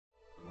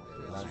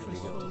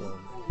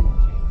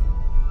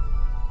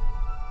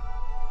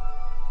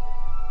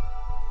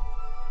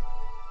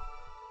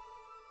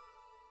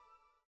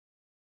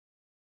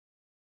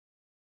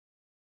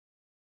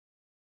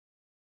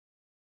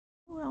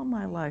Well,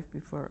 my life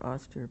before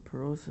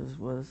osteoporosis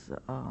was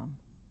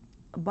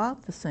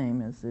about the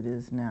same as it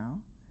is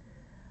now.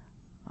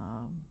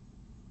 I'm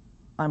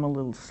a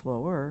little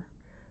slower,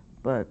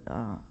 but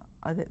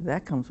I think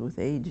that comes with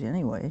age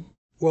anyway.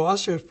 Well,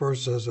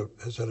 osteoporosis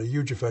has had a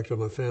huge effect on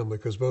my family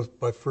because both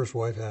my first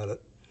wife had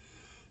it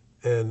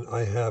and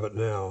I have it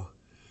now.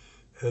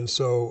 And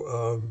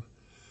so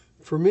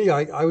for me,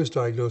 I was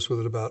diagnosed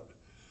with it about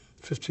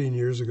 15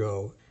 years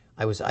ago.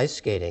 I was ice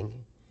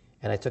skating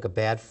and I took a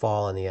bad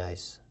fall on the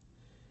ice.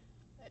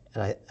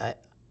 And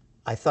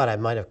I thought I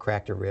might have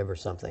cracked a rib or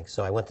something.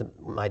 So I went to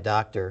my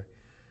doctor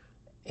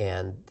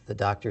and the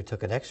doctor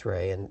took an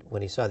x-ray, and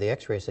when he saw the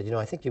x-ray, he said, you know,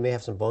 I think you may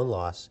have some bone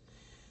loss,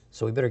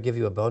 so we better give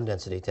you a bone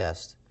density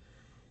test.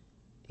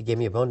 He gave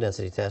me a bone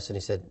density test and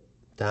he said,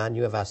 Don,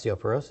 you have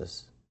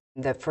osteoporosis.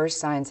 The first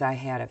signs I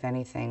had of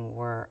anything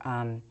were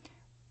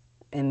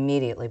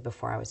immediately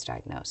before I was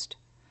diagnosed.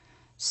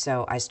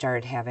 So I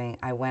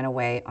went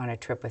away on a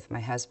trip with my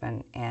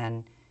husband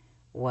and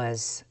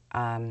was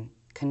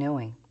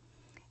canoeing,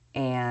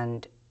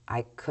 and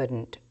I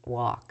couldn't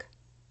walk.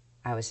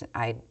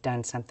 I'd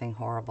done something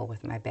horrible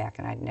with my back,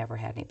 and I'd never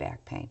had any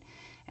back pain.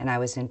 And I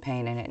was in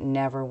pain, and it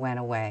never went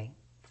away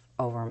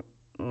over,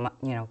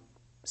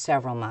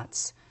 several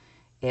months.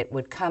 It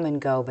would come and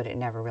go, but it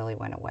never really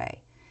went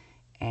away.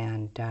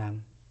 And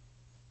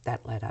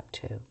that led up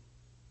to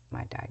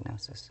my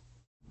diagnosis.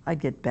 I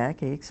get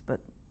backaches, but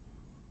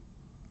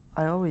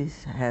I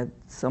always had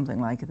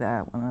something like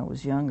that when I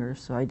was younger,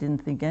 so I didn't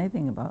think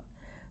anything about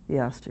the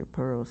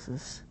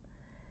osteoporosis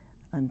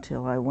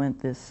until I went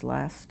this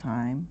last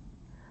time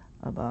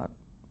about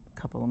a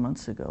couple of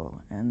months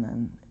ago, and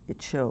then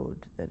it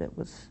showed that it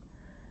was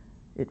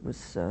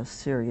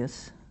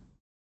serious.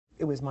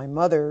 It was my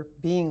mother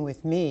being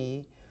with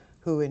me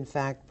who in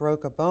fact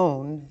broke a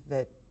bone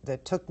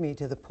that took me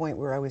to the point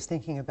where I was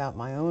thinking about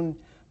my own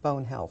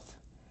bone health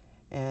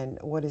and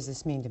what does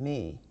this mean to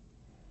me.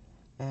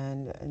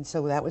 And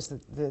so that was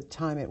the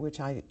time at which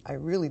I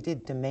really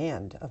did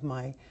demand of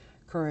my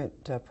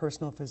current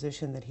personal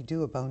physician that he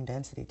do a bone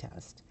density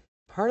test.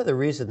 Part of the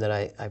reason that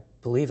I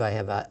believe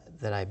I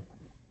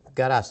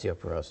got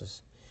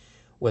osteoporosis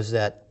was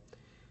that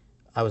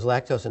I was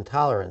lactose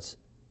intolerant,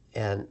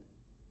 and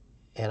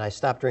I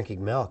stopped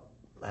drinking milk,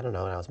 I don't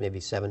know, when I was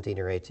maybe 17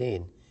 or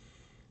 18,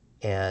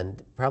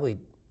 and probably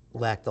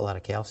lacked a lot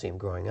of calcium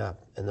growing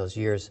up. In those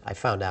years, I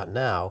found out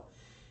now,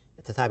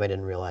 at the time I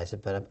didn't realize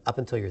it, but up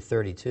until you're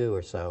 32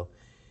 or so,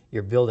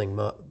 you're building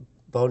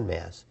bone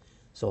mass.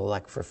 So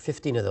like for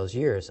 15 of those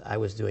years, I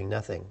was doing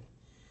nothing.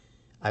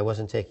 I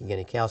wasn't taking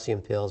any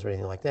calcium pills or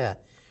anything like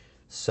that.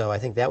 So I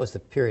think that was the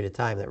period of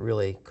time that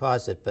really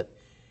caused it. But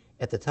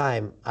at the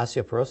time,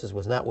 osteoporosis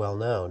was not well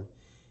known,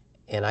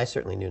 and I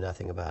certainly knew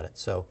nothing about it.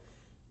 So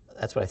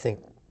that's what I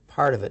think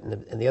part of it.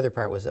 And the other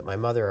part was that my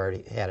mother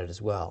already had it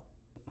as well.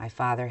 My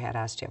father had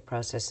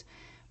osteoporosis,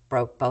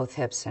 broke both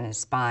hips and his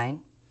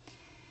spine.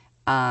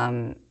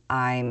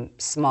 I'm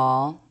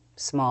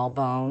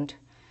small-boned.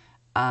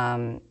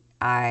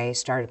 I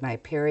started my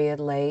period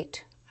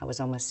late. I was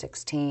almost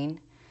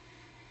 16.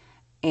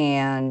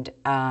 And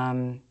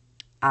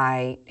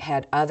I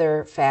had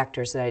other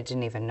factors that I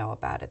didn't even know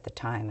about at the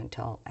time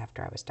until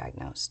after I was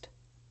diagnosed.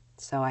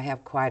 So I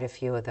have quite a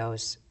few of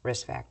those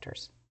risk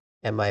factors.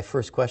 And my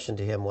first question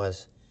to him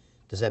was,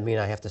 does that mean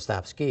I have to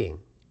stop skiing?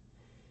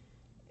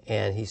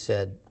 And he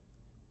said,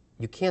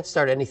 you can't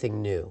start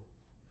anything new,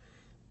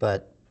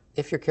 but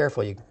if you're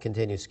careful, you can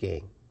continue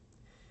skiing.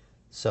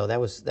 So that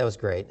was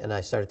great, and I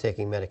started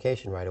taking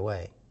medication right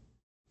away.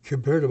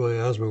 Compared to my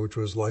asthma, which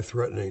was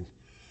life-threatening,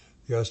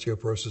 the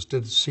osteoporosis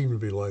didn't seem to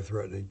be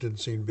life-threatening, didn't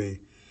seem to be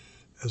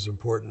as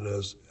important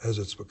as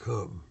it's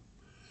become.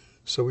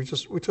 So we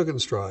took it in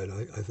stride.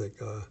 I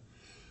think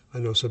I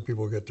know some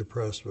people get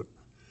depressed, but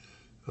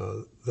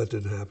that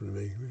didn't happen to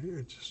me.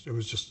 It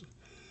was just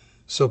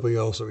something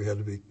else that we had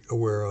to be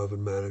aware of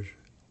and manage.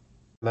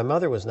 My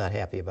mother was not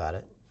happy about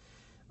it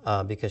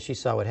because she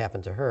saw what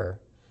happened to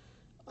her.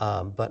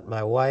 But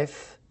my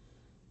wife,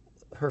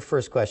 her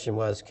first question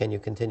was, can you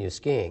continue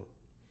skiing?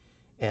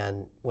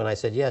 And when I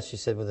said yes, she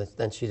said, well,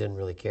 then she didn't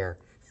really care.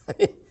 I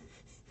mean,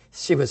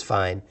 she was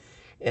fine.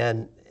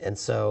 And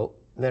so,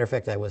 matter of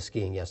fact, I was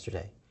skiing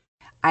yesterday.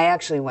 I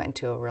actually went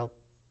into a real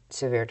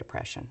severe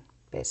depression,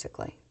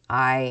 basically.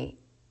 I'd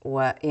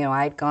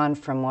gone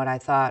from what I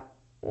thought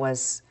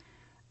was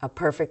a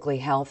perfectly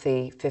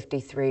healthy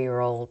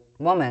 53-year-old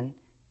woman,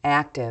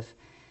 active,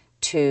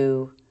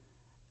 to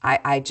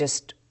I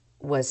just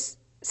was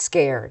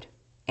scared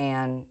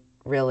and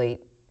really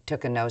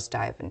took a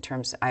nosedive in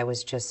terms, I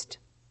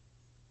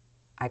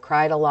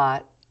cried a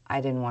lot. I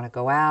didn't want to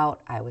go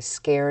out. I was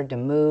scared to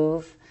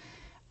move.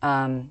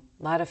 A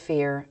lot of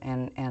fear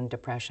and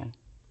depression.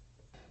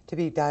 To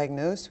be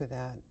diagnosed with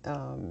that,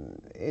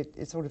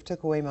 it sort of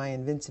took away my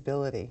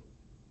invincibility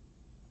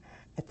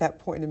at that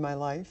point in my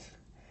life,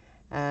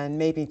 and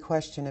made me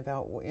question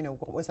about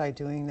what was I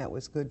doing that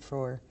was good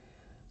for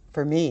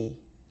me.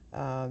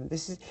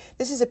 This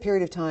is a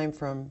period of time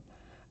from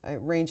it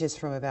ranges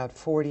from about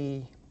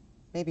 40,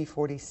 maybe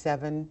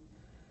 47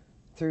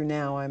 through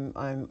now.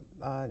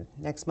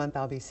 Next month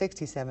I'll be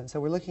 67. So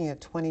we're looking at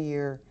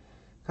 20-year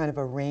kind of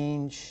a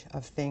range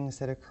of things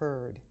that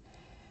occurred.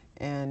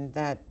 And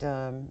that,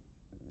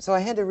 so I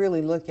had to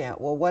really look at,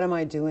 well, what am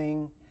I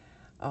doing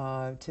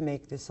to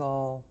make this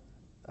all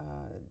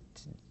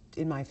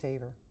in my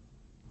favor?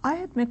 I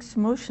had mixed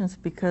emotions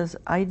because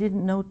I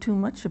didn't know too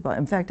much about it.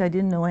 In fact, I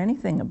didn't know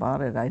anything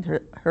about it. I'd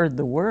heard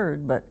the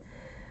word, but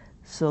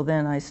so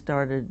then I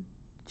started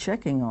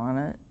checking on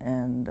it,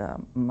 and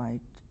my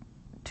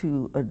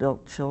 2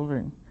 adult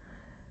children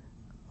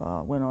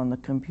went on the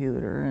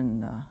computer,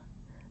 and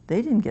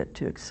they didn't get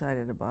too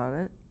excited about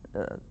it.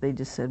 They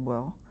just said,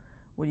 well,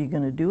 what are you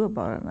going to do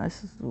about it? And I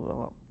said,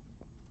 well,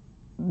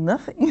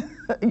 nothing.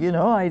 You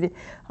know,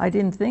 I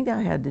didn't think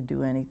I had to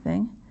do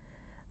anything.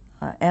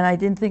 And I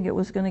didn't think it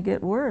was going to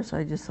get worse.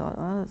 I just thought,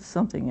 oh, it's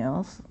something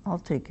else. I'll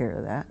take care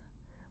of that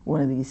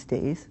one of these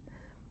days.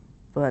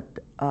 But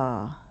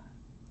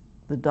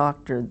the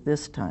doctor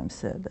this time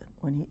said that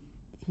when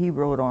he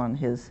wrote on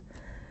his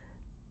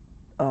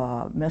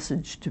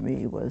message to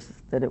me was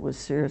that it was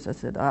serious. I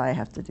said, I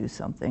have to do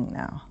something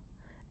now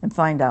and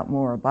find out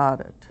more about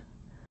it.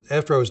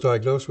 After I was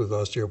diagnosed with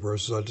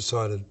osteoporosis, I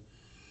decided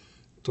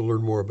to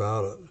learn more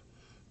about it.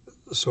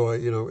 So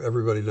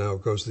everybody now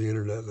goes to the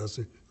internet. That's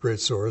a great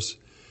source.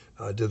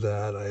 I did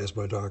that. I asked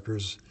my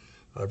doctors.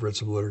 I've read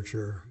some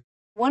literature.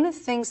 One of the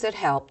things that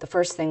helped, the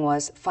first thing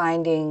was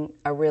finding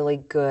a really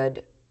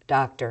good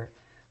doctor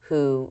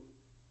who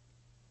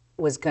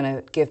was going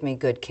to give me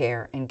good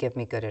care and give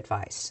me good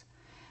advice.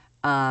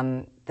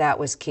 That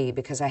was key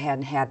because I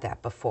hadn't had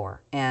that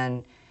before.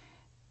 And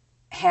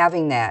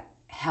having that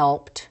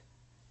helped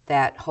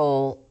that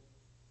whole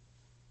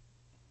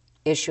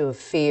issue of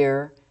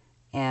fear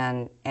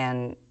and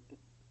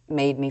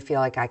made me feel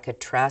like I could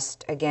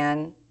trust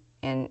again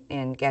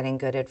in getting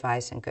good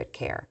advice and good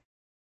care.